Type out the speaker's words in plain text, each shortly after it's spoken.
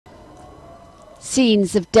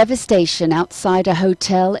Scenes of devastation outside a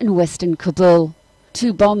hotel in western Kabul.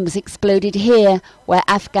 2 bombs exploded here, where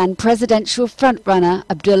Afghan presidential frontrunner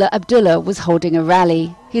Abdullah Abdullah was holding a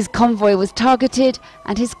rally. His convoy was targeted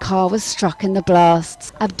and his car was struck in the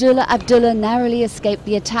blasts. Abdullah Abdullah narrowly escaped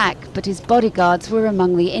the attack, but his bodyguards were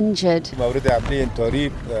among the injured.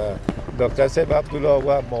 The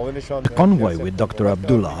convoy with Dr.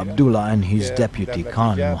 Abdullah Abdullah and his deputy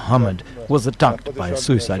Khan Muhammad was attacked by a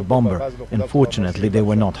suicide bomber. Unfortunately, they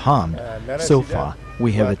were not harmed. So far,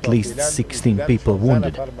 we have at least 16 people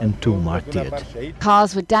wounded and 2 martyred.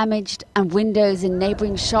 Cars were damaged and windows in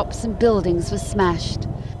neighboring shops and buildings were smashed.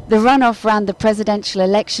 The runoff round the presidential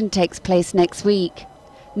election takes place next week.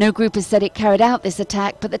 No group has said it carried out this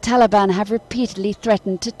attack, but the Taliban have repeatedly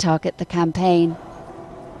threatened to target the campaign.